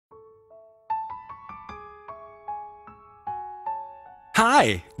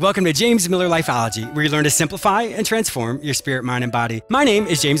Hi, welcome to James Miller Lifeology, where you learn to simplify and transform your spirit, mind, and body. My name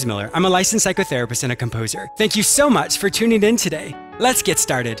is James Miller. I'm a licensed psychotherapist and a composer. Thank you so much for tuning in today. Let's get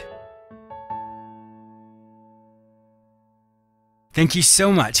started. Thank you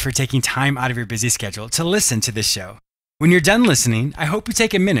so much for taking time out of your busy schedule to listen to this show. When you're done listening, I hope you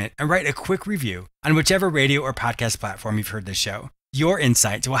take a minute and write a quick review on whichever radio or podcast platform you've heard this show. Your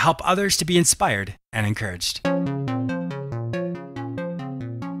insights will help others to be inspired and encouraged.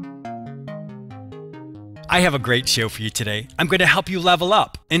 I have a great show for you today. I'm going to help you level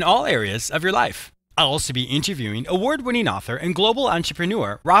up in all areas of your life. I'll also be interviewing award-winning author and global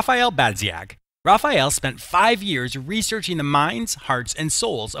entrepreneur Rafael Badziag. Rafael spent 5 years researching the minds, hearts, and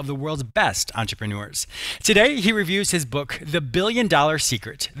souls of the world's best entrepreneurs. Today, he reviews his book, The $1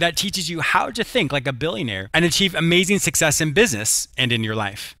 Secret, that teaches you how to think like a billionaire and achieve amazing success in business and in your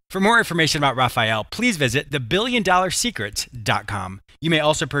life. For more information about Rafael, please visit thebilliondollarsecret.com. You may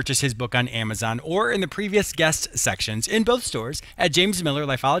also purchase his book on Amazon or in the previous guest sections in both stores at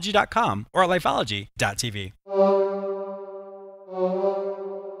jamesmillerlifeology.com or at lifeology.tv.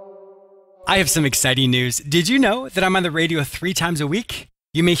 I have some exciting news. Did you know that I'm on the radio 3 times a week?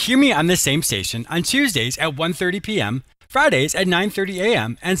 You may hear me on this same station on Tuesdays at 1:30 p.m., Fridays at 9:30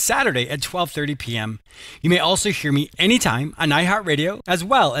 a.m., and Saturday at 12:30 p.m. You may also hear me anytime on iHeartRadio, as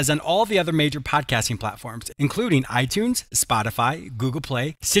well as on all the other major podcasting platforms, including iTunes, Spotify, Google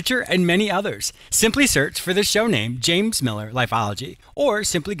Play, Stitcher, and many others. Simply search for the show name James Miller Lifeology, or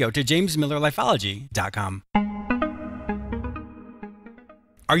simply go to jamesmillerlifeology.com.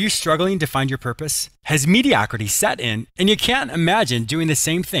 Are you struggling to find your purpose? Has mediocrity set in and you can't imagine doing the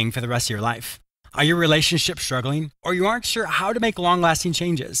same thing for the rest of your life? Are your relationships struggling or you aren't sure how to make long-lasting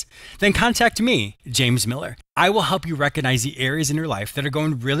changes? Then contact me, James Miller. I will help you recognize the areas in your life that are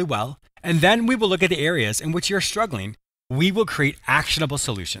going really well, and then we will look at the areas in which you're struggling. We will create actionable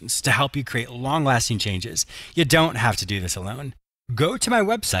solutions to help you create long-lasting changes. You don't have to do this alone. Go to my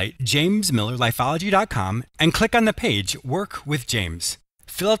website, jamesmillerlifeology.com, and click on the page Work with James.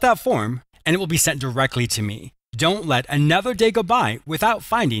 Fill out that form, and it will be sent directly to me. Don't let another day go by without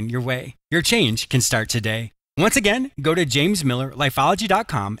finding your way. Your change can start today. Once again, go to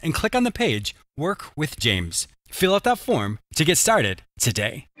jamesmillerlifeology.com and click on the page Work with James. Fill out that form to get started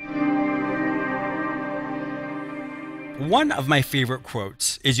today. One of my favorite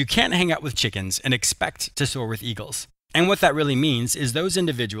quotes is, "You can't hang out with chickens and expect to soar with eagles." And what that really means is those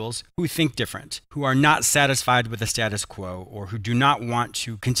individuals who think different, who are not satisfied with the status quo, or who do not want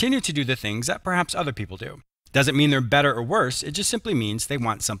to continue to do the things that perhaps other people do. Doesn't mean they're better or worse, it just simply means they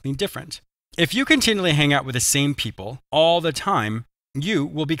want something different. If you continually hang out with the same people all the time, you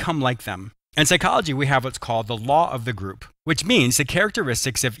will become like them. In psychology, we have what's called the law of the group, which means the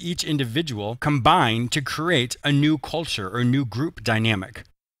characteristics of each individual combine to create a new culture or new group dynamic.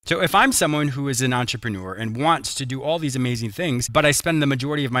 So if I'm someone who is an entrepreneur and wants to do all these amazing things, but I spend the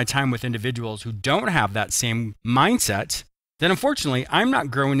majority of my time with individuals who don't have that same mindset, then unfortunately, I'm not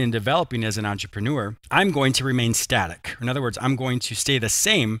growing and developing as an entrepreneur. I'm going to remain static. In other words, I'm going to stay the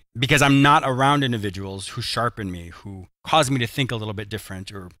same because I'm not around individuals who sharpen me, who cause me to think a little bit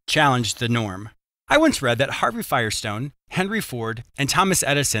different or challenge the norm. I once read that Harvey Firestone, Henry Ford, and Thomas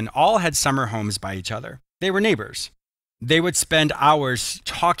Edison all had summer homes by each other. They were neighbors. They would spend hours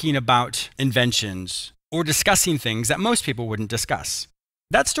talking about inventions or discussing things that most people wouldn't discuss.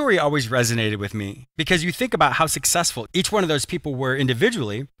 That story always resonated with me because you think about how successful each one of those people were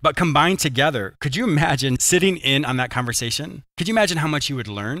individually, but combined together. Could you imagine sitting in on that conversation? Could you imagine how much you would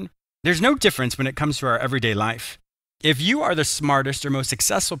learn? There's no difference when it comes to our everyday life. If you are the smartest or most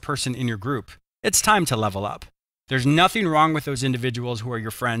successful person in your group, it's time to level up. There's nothing wrong with those individuals who are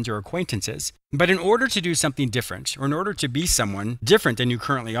your friends or acquaintances. But in order to do something different, or in order to be someone different than you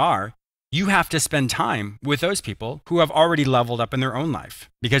currently are, you have to spend time with those people who have already leveled up in their own life.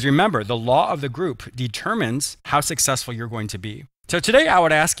 Because remember, the law of the group determines how successful you're going to be. So today I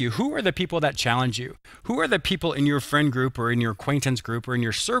would ask you, who are the people that challenge you? Who are the people in your friend group or in your acquaintance group or in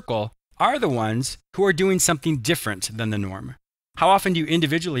your circle are the ones who are doing something different than the norm? How often do you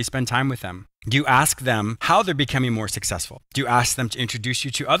individually spend time with them? Do you ask them how they're becoming more successful? Do you ask them to introduce you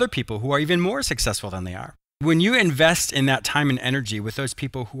to other people who are even more successful than they are? When you invest in that time and energy with those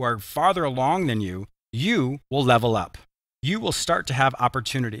people who are farther along than you, you will level up. You will start to have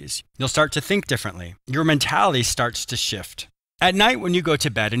opportunities. You'll start to think differently. Your mentality starts to shift. At night when you go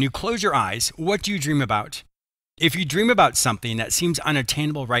to bed and you close your eyes, what do you dream about? If you dream about something that seems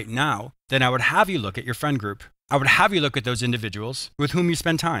unattainable right now, then I would have you look at your friend group. I would have you look at those individuals with whom you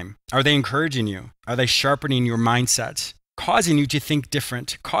spend time. Are they encouraging you? Are they sharpening your mindset? Causing you to think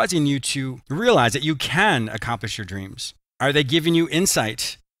different, causing you to realize that you can accomplish your dreams? Are they giving you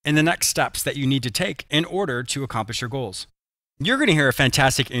insight in the next steps that you need to take in order to accomplish your goals? You're going to hear a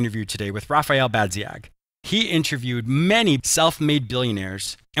fantastic interview today with Rafael Badziag. He interviewed many self-made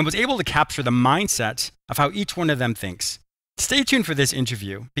billionaires and was able to capture the mindset of how each one of them thinks. Stay tuned for this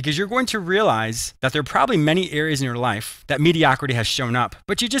interview because you're going to realize that there are probably many areas in your life that mediocrity has shown up,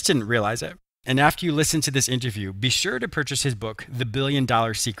 but you just didn't realize it. And after you listen to this interview, be sure to purchase his book, The $1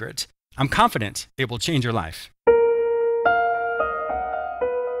 Billion Secret. I'm confident it will change your life.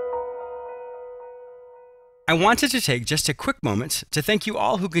 I wanted to take just a quick moment to thank you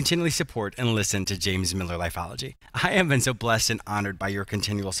all who continually support and listen to James Miller Lifeology. I have been so blessed and honored by your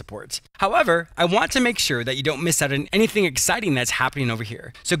continual support. However, I want to make sure that you don't miss out on anything exciting that's happening over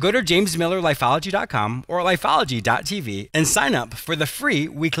here. So go to jamesmillerlifeology.com or lifeology.tv and sign up for the free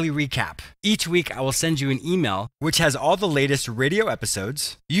weekly recap. Each week, I will send you an email which has all the latest radio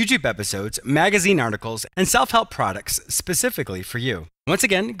episodes, YouTube episodes, magazine articles, and self-help products specifically for you. Once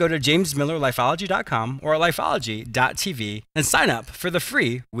again, go to jamesmillerlifeology.com or lifeology.tv and sign up for the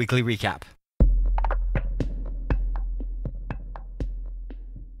free weekly recap.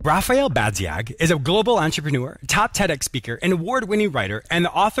 Rafael Badziag is a global entrepreneur, top TEDx speaker, an award-winning writer, and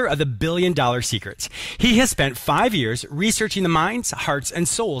the author of The $1 Billion Secret. He has spent 5 years researching the minds, hearts, and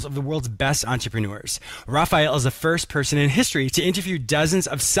souls of the world's best entrepreneurs. Rafael is the first person in history to interview dozens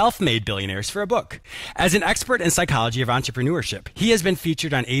of self-made billionaires for a book. As an expert in psychology of entrepreneurship, he has been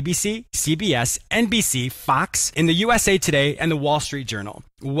featured on ABC, CBS, NBC, Fox, in the USA Today, and the Wall Street Journal.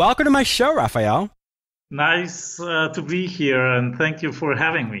 Welcome to my show, Rafael. Nice to be here, and thank you for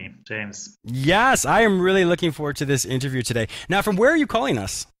having me, James. Yes, I am really looking forward to this interview today. Now, from where are you calling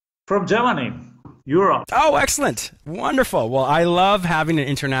us? From Germany, Europe. Oh, excellent. Wonderful. Well, I love having an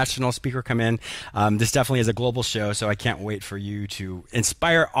international speaker come in. This definitely is a global show, so I can't wait for you to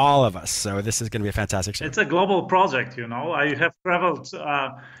inspire all of us. So this is going to be a fantastic show. It's a global project, you know. I have traveled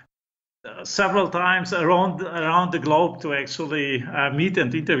several times around the globe to actually meet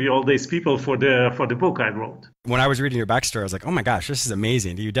and interview all these people for the book I wrote. When I was reading your backstory, I was like, oh my gosh, this is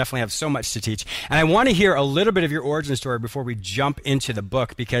amazing. You definitely have so much to teach. And I want to hear a little bit of your origin story before we jump into the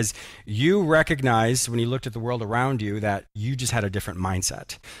book, because you recognized when you looked at the world around you that you just had a different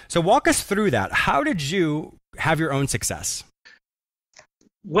mindset. So walk us through that. How did you have your own success?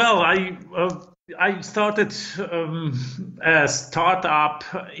 Well, I started a startup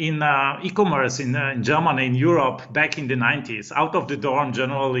in e-commerce in Germany, in Europe, back in the 90s. Out of the dorm,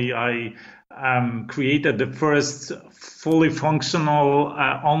 generally, I created the first fully functional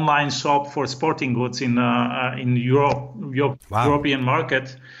online shop for sporting goods in Europe, Wow. European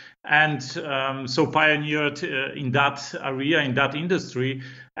market, and so pioneered in that area, in that industry.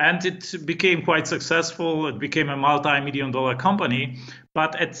 And it became quite successful. It became a multi-million-dollar company.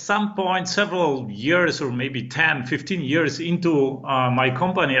 But at some point, several years or maybe 10, 15 years into my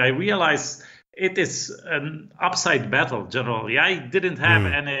company, I realized it is an upside battle generally. I didn't have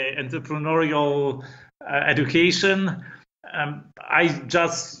any entrepreneurial education. I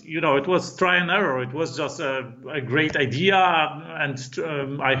just, it was try and error. It was just a great idea. And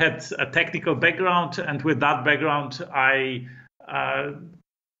I had a technical background. And with that background, I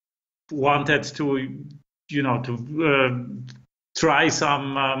wanted to, try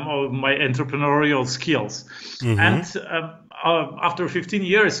some of my entrepreneurial skills. And after 15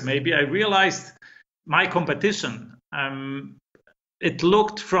 years, maybe, I realized my competition, it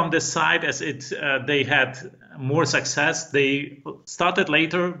looked from the side as they had more success. They started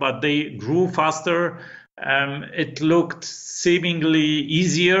later, but they grew faster. It looked seemingly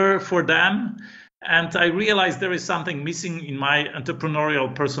easier for them. And I realized there is something missing in my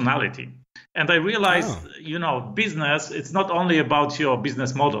entrepreneurial personality. And I realized, business, it's not only about your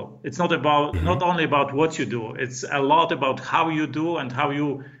business model. It's not only about what you do. It's a lot about how you do and how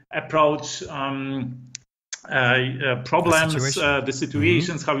you approach problems, the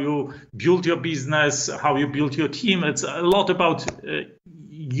situations, how you build your business, how you build your team. It's a lot about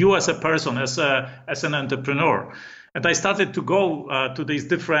you as a person, as an entrepreneur. And I started to go to these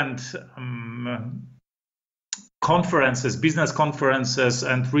different conferences, business conferences,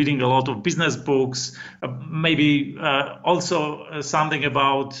 and reading a lot of business books, maybe also something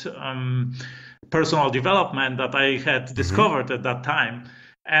about personal development that I had discovered at that time.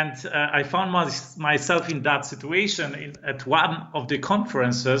 And I found myself in that situation at one of the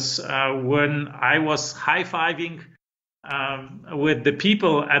conferences when I was high-fiving with the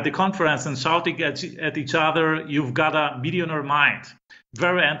people at the conference and shouting at each other, "You've got a billionaire mind,"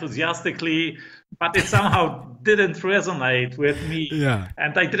 very enthusiastically, but it somehow didn't resonate with me. Yeah.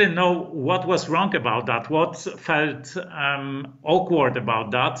 And I didn't know what was wrong about that, what felt awkward about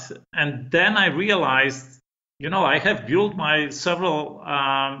that. And then I realized I have built my several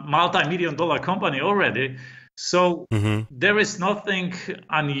multi-million dollar company already. So there is nothing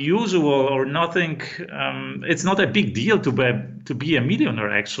unusual or nothing. It's not a big deal to be a millionaire.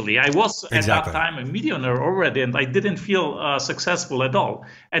 Actually, I was at that time a millionaire already, and I didn't feel successful at all.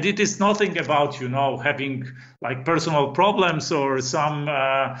 And it is nothing about having like personal problems or some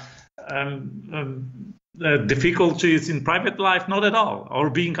difficulties in private life. Not at all,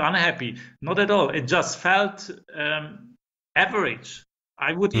 or being unhappy. Not at all. It just felt average.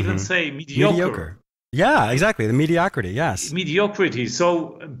 I would even say mediocre. Yeah, exactly. The mediocrity, yes. Mediocrity.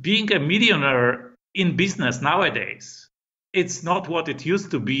 So being a millionaire in business nowadays, it's not what it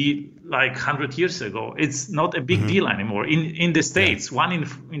used to be like 100 years ago. It's not a big deal anymore. In the States, 1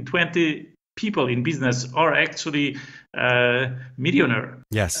 in 20 people in business are actually millionaire.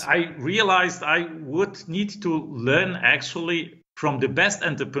 Yes. I realized I would need to learn actually from the best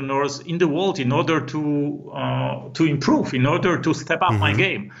entrepreneurs in the world in order to improve, in order to step up my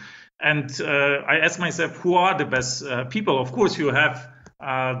game. And I asked myself, who are the best people? Of course, you have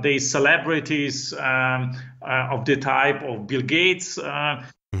the celebrities of the type of Bill Gates.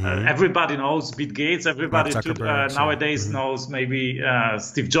 Everybody knows Bill Gates. Everybody nowadays knows maybe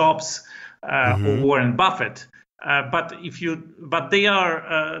Steve Jobs or Warren Buffett. But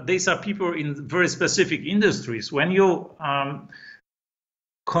these are people in very specific industries. When you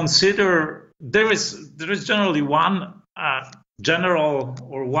consider, there is generally one general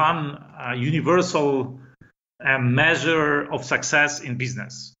or one universal measure of success in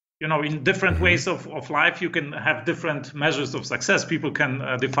business. In different ways of life, you can have different measures of success. People can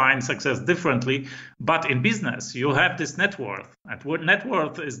define success differently, but in business, you have this net worth. And what net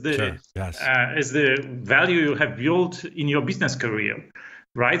worth is the value you have built in your business career,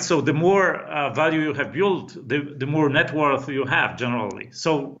 right? So the more value you have built, the more net worth you have generally.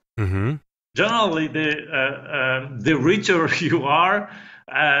 So generally, the richer you are,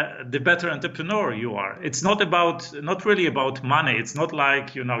 the better entrepreneur you are. It's not really about money. It's not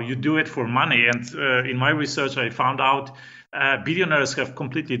like you do it for money. And in my research, I found out billionaires have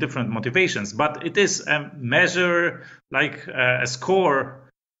completely different motivations. But it is a measure, like a score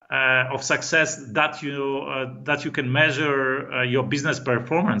of success that you can measure your business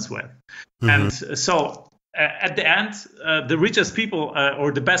performance with. And so at the end, the richest people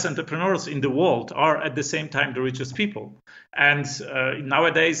or the best entrepreneurs in the world are at the same time the richest people. And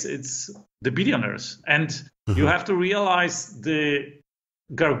nowadays, it's the billionaires. And you have to realize the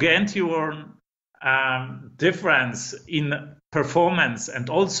gargantuan difference in performance and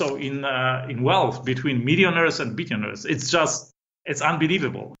also in wealth between millionaires and billionaires. It's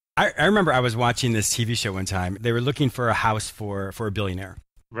unbelievable. I remember I was watching this TV show one time. They were looking for a house for a billionaire.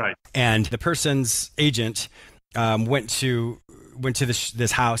 Right. And the person's agent went to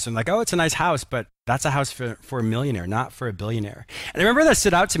this house and like, oh, it's a nice house, but that's a house for a millionaire, not for a billionaire. And I remember that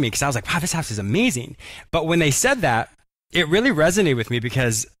stood out to me because I was like, wow, this house is amazing. But when they said that, it really resonated with me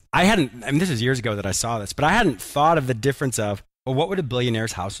because this was years ago that I saw this, but I hadn't thought of the difference of, well, what would a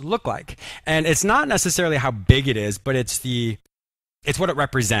billionaire's house look like? And it's not necessarily how big it is, but it's what it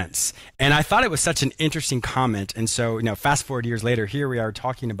represents. And I thought it was such an interesting comment. And so, fast forward years later, here we are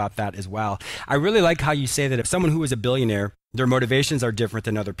talking about that as well. I really like how you say that if someone who is a billionaire, their motivations are different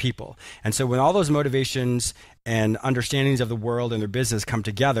than other people. And so when all those motivations and understandings of the world and their business come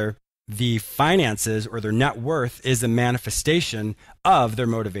together, the finances or their net worth is the manifestation of their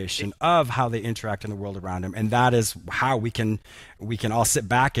motivation, of how they interact in the world around them. And that is how we can all sit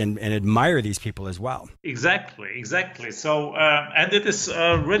back and admire these people as well. Exactly. So, and it is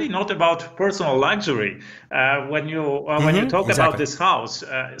really not about personal luxury. When you talk about this house,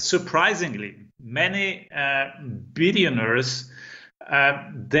 surprisingly, many billionaires,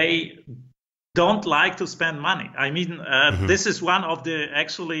 they don't like to spend money. I mean, this is one of the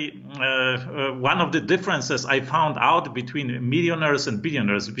differences I found out between millionaires and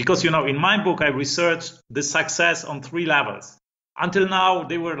billionaires. Because, in my book, I researched the success on 3 levels. Until now,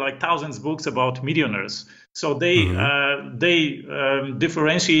 there were like thousands of books about millionaires. So they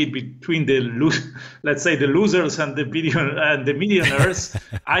differentiate between the losers and the millionaires.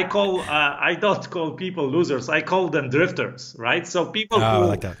 I don't call people losers. I call them drifters, right? So people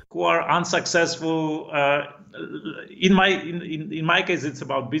who are unsuccessful. In my case, it's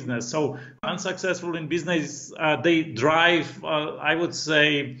about business. So unsuccessful in business, they drive, I would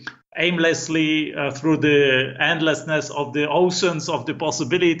say, aimlessly through the endlessness of the oceans of the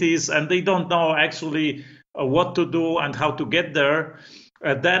possibilities, and they don't know actually what to do and how to get there.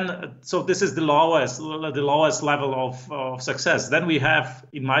 So this is the lowest level of success. Then we have,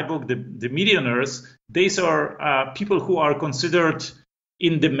 in my book, the millionaires. These are people who are considered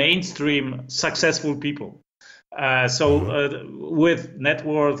in the mainstream successful people. With net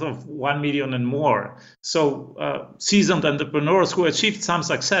worth of 1 million and more. So seasoned entrepreneurs who achieved some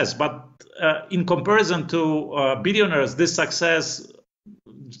success, but in comparison to billionaires, this success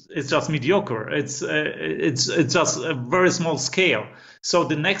is just mediocre. It's just a very small scale. So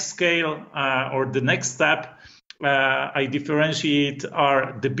the next scale or the next step I differentiate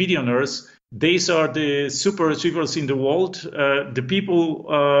are the billionaires. These are the super achievers in the world, the people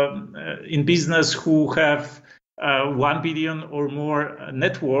in business who have 1 billion or more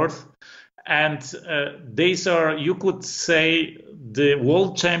net worth. And these are, you could say, the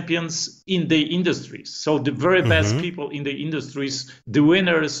world champions in the industries. So the very best people in the industries, the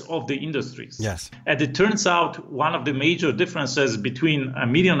winners of the industries. Yes. And it turns out one of the major differences between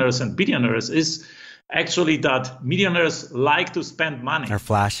millionaires and billionaires is actually that millionaires like to spend money. They're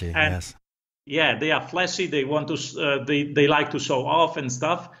flashy, and yes. Yeah, they are flashy. They want to. They like to show off and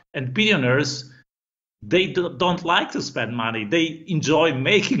stuff. And billionaires, they don't like to spend money. They enjoy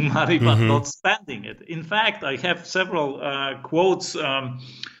making money, but not spending it. In fact, I have several quotes,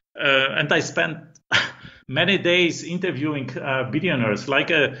 and I spent many days interviewing billionaires.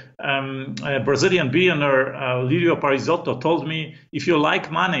 Like a Brazilian billionaire, Lilio Parisotto, told me, if you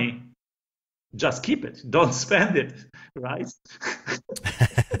like money, just keep it. Don't spend it, right?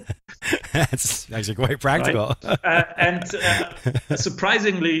 That's actually quite practical. Right? And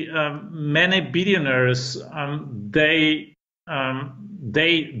surprisingly, many billionaires they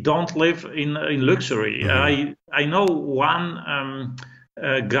don't live in luxury. I know one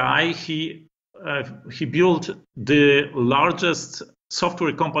guy. He built the largest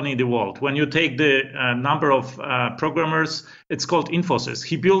software company in the world. When you take the number of programmers, it's called Infosys.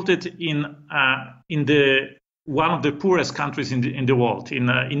 He built it in the one of the poorest countries in the world, in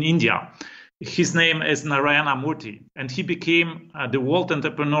India. His name is Narayana Murthy, and he became the World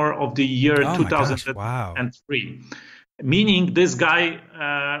Entrepreneur of the Year 2003. Wow. Meaning this guy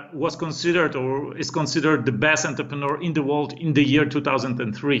was considered or is considered the best entrepreneur in the world in the year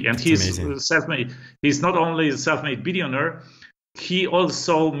 2003. And he's self-made. He's not only a self-made billionaire, he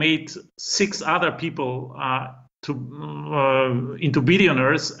also made 6 other people into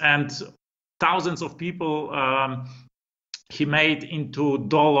billionaires, and thousands of people he made into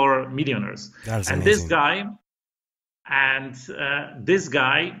dollar millionaires. That's and amazing. This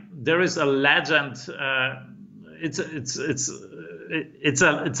guy, there is a legend. It's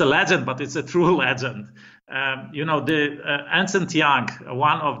a legend, but it's a true legend. The Ernst & Young,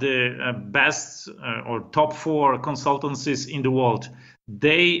 one of the best or top 4 consultancies in the world,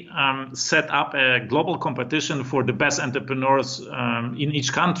 they set up a global competition for the best entrepreneurs in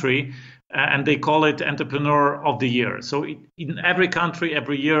each country, and they call it Entrepreneur of the Year. So in every country,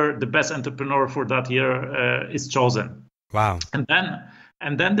 every year, the best entrepreneur for that year is chosen. Wow.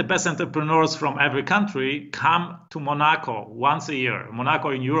 And then the best entrepreneurs from every country come to Monaco once a year. Monaco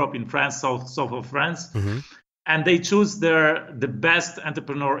in Europe, in France, south of France. And they choose the best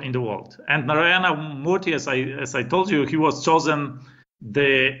entrepreneur in the world. And Narayana Murthy, as I told you, he was chosen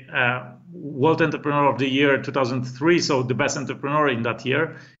the World Entrepreneur of the Year 2003, so the best entrepreneur in that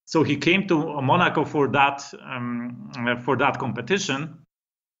year. So he came to Monaco for that competition.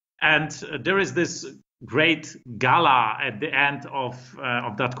 And there is this great gala at the end of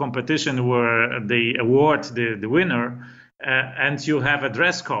that competition where they award the winner, and you have a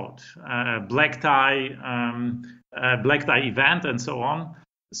dress code, black tie event, and so on.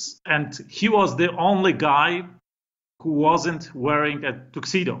 And he was the only guy who wasn't wearing a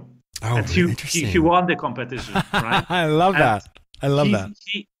tuxedo. Oh, and he won the competition, right? I love that.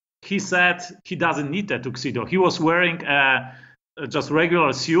 He said he doesn't need a tuxedo. He was wearing just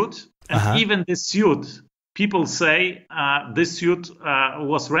regular suit. And even this suit, people say this suit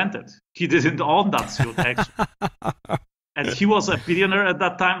was rented. He didn't own that suit, actually. And he was a billionaire at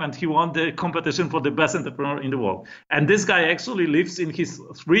that time, and he won the competition for the best entrepreneur in the world. And this guy actually lives in his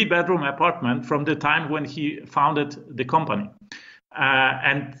 3-bedroom apartment from the time when he founded the company.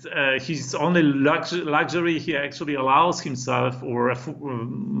 And his only luxury he actually allows himself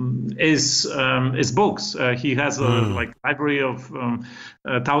is books. He has a library of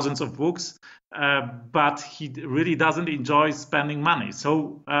thousands of books, but he really doesn't enjoy spending money.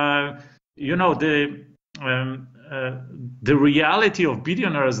 So the reality of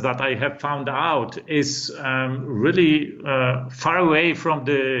billionaires that I have found out is really far away from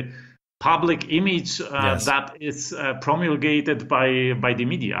the public image that is promulgated by the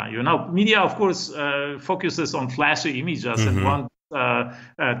media. Media, of course, focuses on flashy images and wants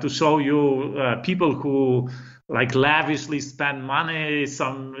to show you people who like lavishly spend money,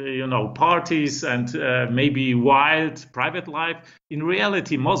 some parties, and maybe wild private life. In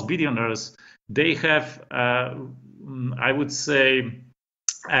reality, most billionaires, they have, I would say,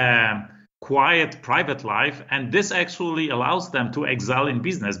 quiet private life, and this actually allows them to excel in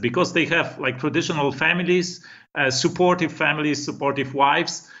business because they have like traditional families, supportive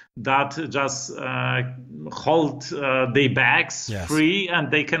wives that just hold their bags free,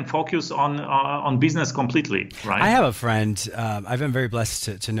 and they can focus on business completely. Right. I have a friend. I've been very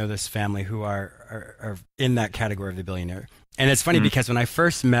blessed to know this family who are in that category of the billionaire. And it's funny because when I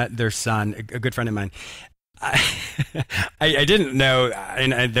first met their son, a good friend of mine, I didn't know,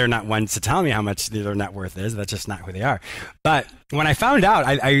 and they're not ones to tell me how much their net worth is. That's just not who they are. But when I found out,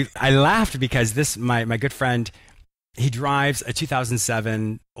 I laughed because my good friend, he drives a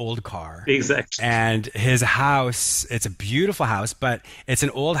 2007 old car. Exactly. And his house, it's a beautiful house, but it's an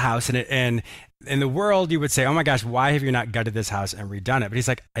old house. And in the world, you would say, oh my gosh, why have you not gutted this house and redone it? But he's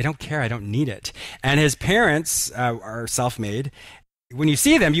like, I don't care. I don't need it. And his parents are self-made. When you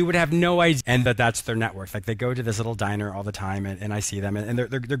see them, you would have no idea, and that's their net worth. Like they go to this little diner all the time, and I see them, and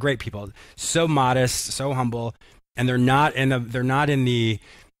they're great people, so modest, so humble, and they're not in the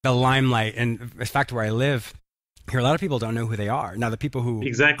limelight. And in fact, where I live here, a lot of people don't know who they are. Now, the people who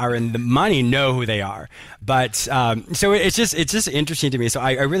are in the money know who they are, but so it's just interesting to me. So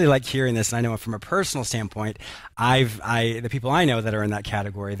I really like hearing this, and I know from a personal standpoint, the people I know that are in that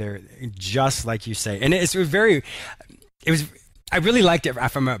category, they're just like you say, and I really liked it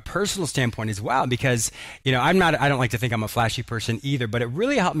from a personal standpoint as well, because, I don't like to think I'm a flashy person either, but it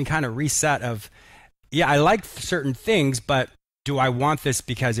really helped me kind of reset I like certain things, but do I want this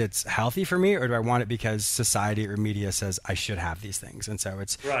because it's healthy for me, or do I want it because society or media says I should have these things? And so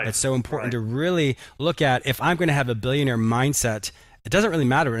it's so important to really look at, if I'm going to have a billionaire mindset, it doesn't really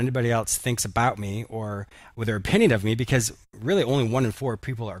matter what anybody else thinks about me or with their opinion of me, because really only 1 in 4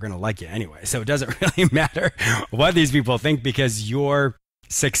 people are going to like you anyway. So it doesn't really matter what these people think, because your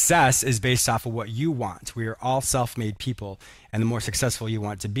success is based off of what you want. We are all self-made people, and the more successful you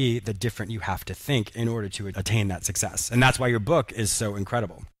want to be, the different you have to think in order to attain that success. And that's why your book is so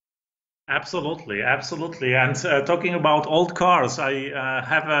incredible. Absolutely. And talking about old cars, I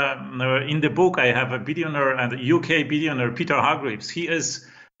have in the book, I have a billionaire, and UK billionaire, Peter Hargreaves. He is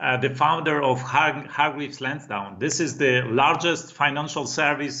the founder of Hargreaves Lansdowne. This is the largest financial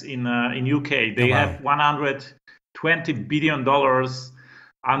service in UK. They have $120 billion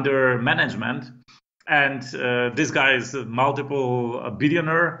under management, and this guy is a multiple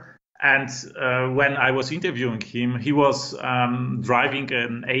billionaire. And when I was interviewing him, he was driving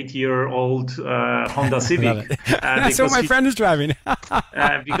an 8-year-old Honda Civic. That's what my friend is driving.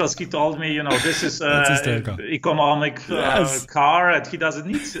 Because he told me, this is an economic car, and he doesn't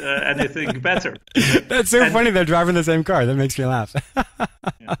need anything better. That's so funny. They're driving the same car. That makes me laugh.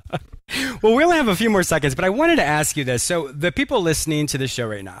 Yeah. Well, we only have a few more seconds, but I wanted to ask you this. So the people listening to the show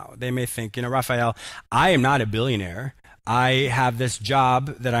right now, they may think, Rafael, I am not a billionaire. I have this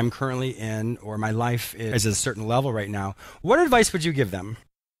job that I'm currently in, or my life is at a certain level right now. What advice would you give them?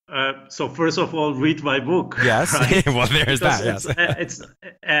 So first of all, read my book. Yes. Right? Well, there's that. Yes.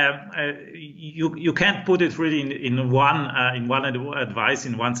 You can't put it really in one advice,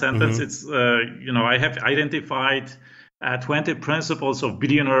 in one sentence. It's I have identified 20 principles of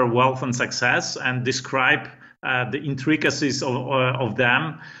billionaire wealth and success, and describe the intricacies of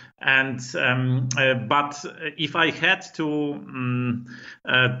them. And but if I had to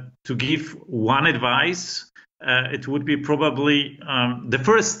give one advice, it would be probably the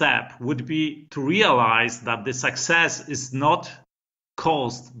first step would be to realize that the success is not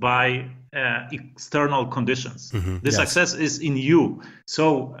caused by external conditions. The success is in you.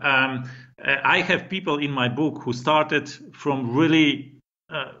 So I have people in my book who started from really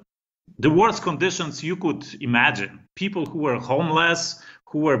the worst conditions you could imagine. People who were homeless,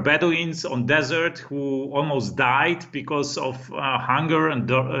 who were Bedouins on desert, who almost died because of hunger and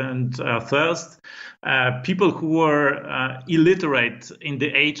thirst. People who were illiterate in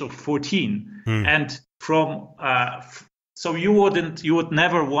the age of 14, and so you would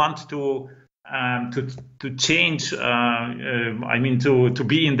never want to change. To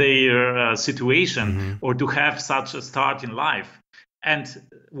be in their situation, or to have such a start in life. And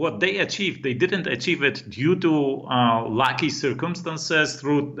what they achieved, they didn't achieve it due to lucky circumstances,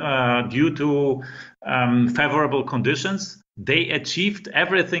 due to favorable conditions. They achieved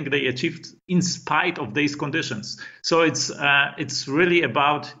everything they achieved in spite of these conditions. So it's really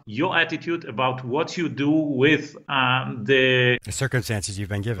about your attitude, about what you do with the circumstances you've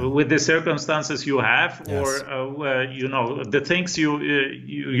been given, with the circumstances you have, yes. or the things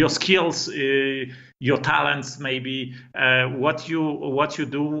your skills your talents, maybe what you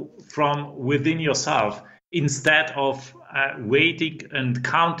do from within yourself, instead of waiting and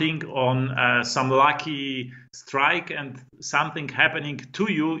counting on some lucky strike and something happening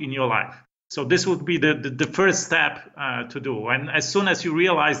to you in your life. So this would be the first step to do. And as soon as you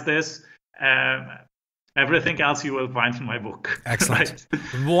realize this, everything else you will find in my book. Excellent.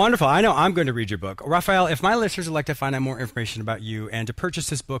 Right? Wonderful. I know I'm going to read your book. Rafael, if my listeners would like to find out more information about you and to purchase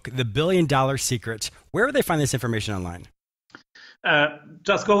this book, The $1 Billion Secret, where would they find this information online?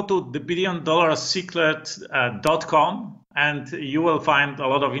 Just go to thebilliondollarsecret.com and you will find a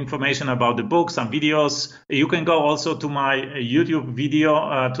lot of information about the book, some videos. You can go also to my YouTube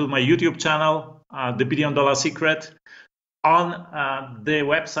video, to my YouTube channel, The $1 Billion Secret. On the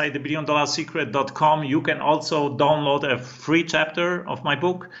website, thebilliondollarsecret.com, you can also download a free chapter of my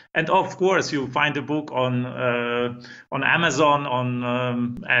book. And of course, you find the book on Amazon,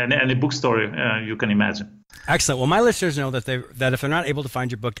 on any bookstore you can imagine. Excellent. Well, my listeners know that if they're not able to find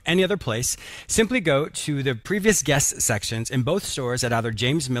your book any other place, simply go to the previous guest sections in both stores at either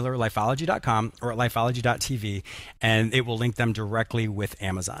jamesmillerlifeology.com or at lifeology.tv, and it will link them directly with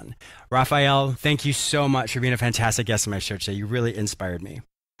Amazon. Rafael, thank you so much for being a fantastic guest on my show today. You really inspired me.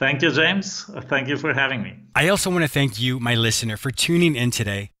 Thank you, James. Thank you for having me. I also want to thank you, my listener, for tuning in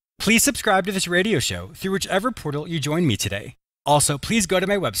today. Please subscribe to this radio show through whichever portal you join me today. Also, please go to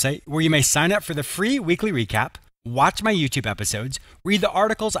my website where you may sign up for the free weekly recap, watch my YouTube episodes, read the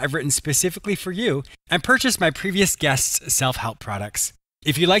articles I've written specifically for you, and purchase my previous guests' self-help products.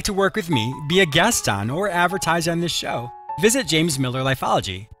 If you'd like to work with me, be a guest on, or advertise on this show, visit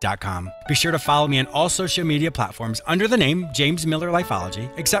jamesmillerlifeology.com. Be sure to follow me on all social media platforms under the name James Miller Lifeology,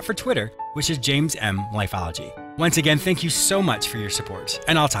 except for Twitter, which is James M. Lifeology. Once again, thank you so much for your support,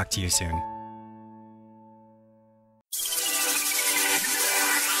 and I'll talk to you soon.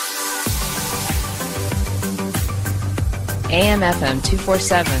 AM/FM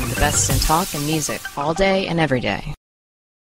 247, the best in talk and music all day and every day.